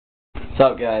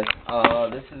What's up, guys?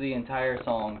 This is the entire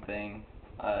song thing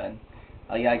I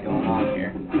got going on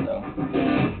here. So,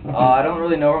 I don't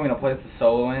really know where I'm gonna place the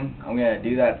solo in. I'm gonna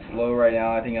do that slow right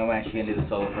now. I think I'm actually gonna do the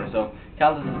solo first. So,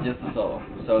 count this as just the solo.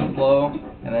 So it's slow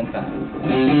and then fast.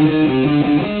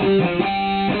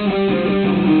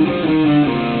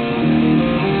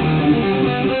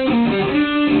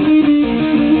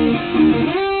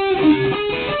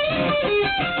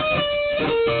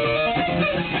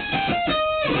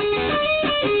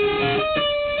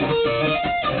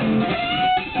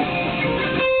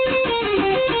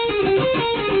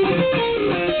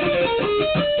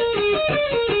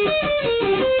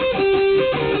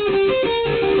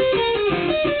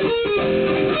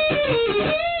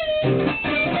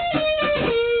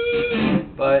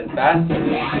 But faster.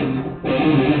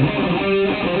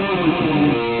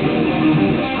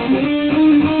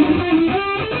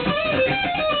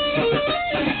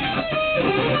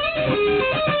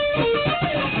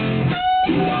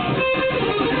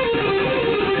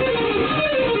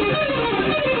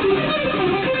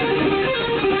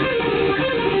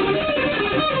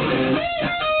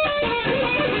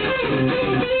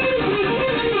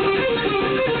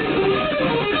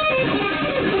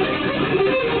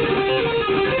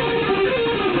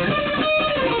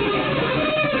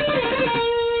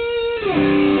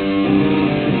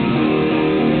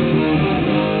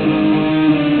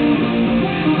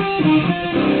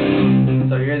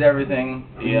 So here's everything,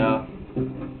 the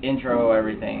intro,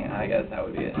 everything. I guess that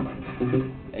would be it.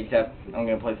 Except I'm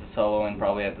going to place the solo in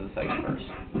probably after the second verse.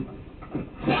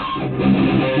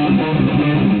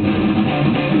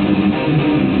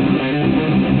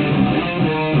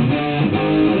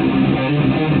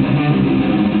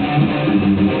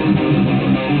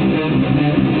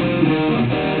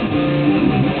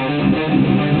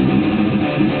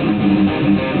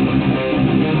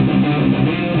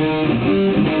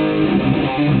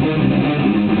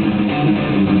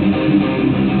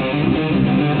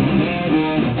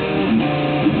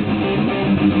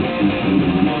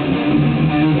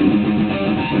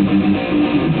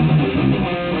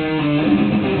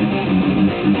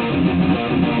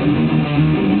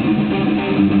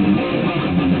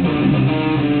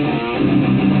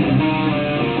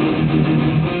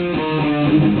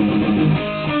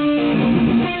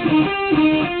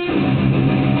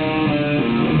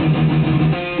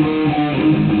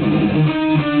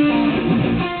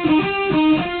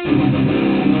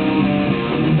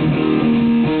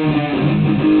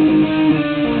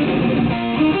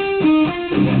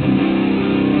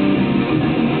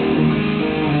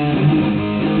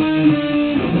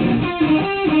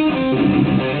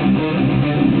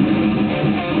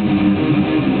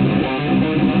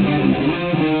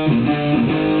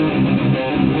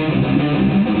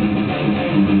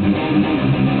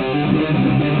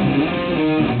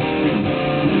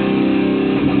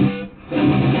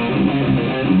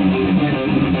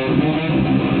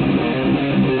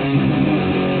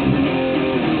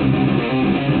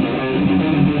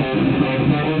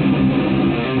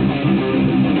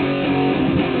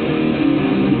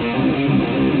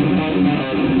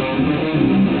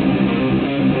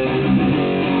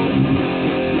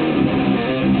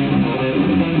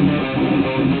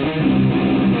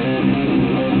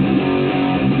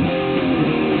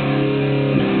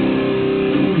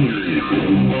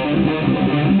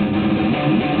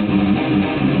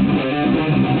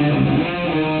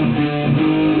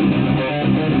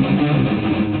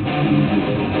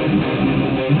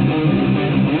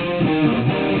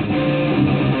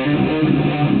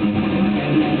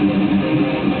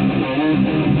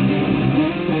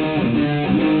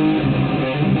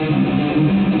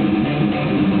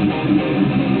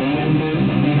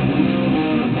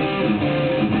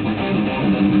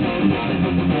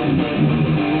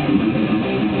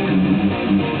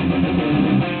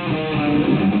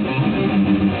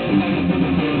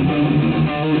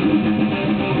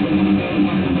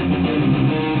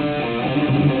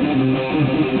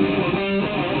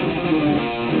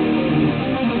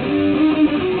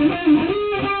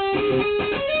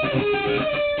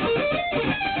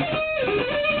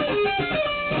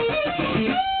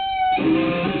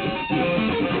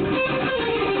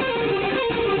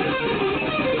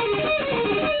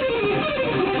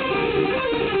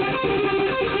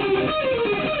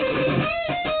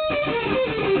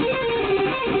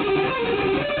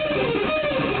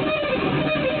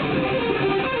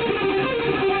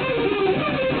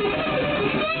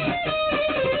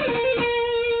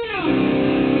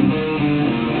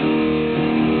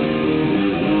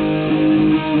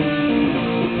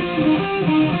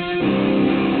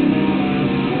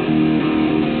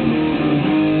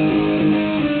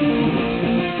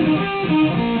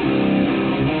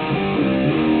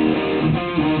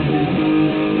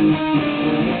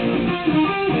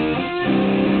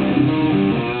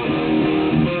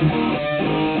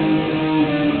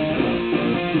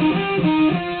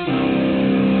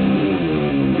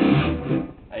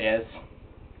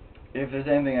 if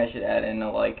there's anything I should add in,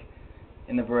 like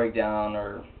in the breakdown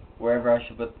or wherever I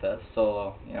should put the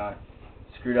solo. You know, I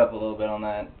screwed up a little bit on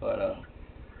that, but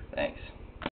thanks.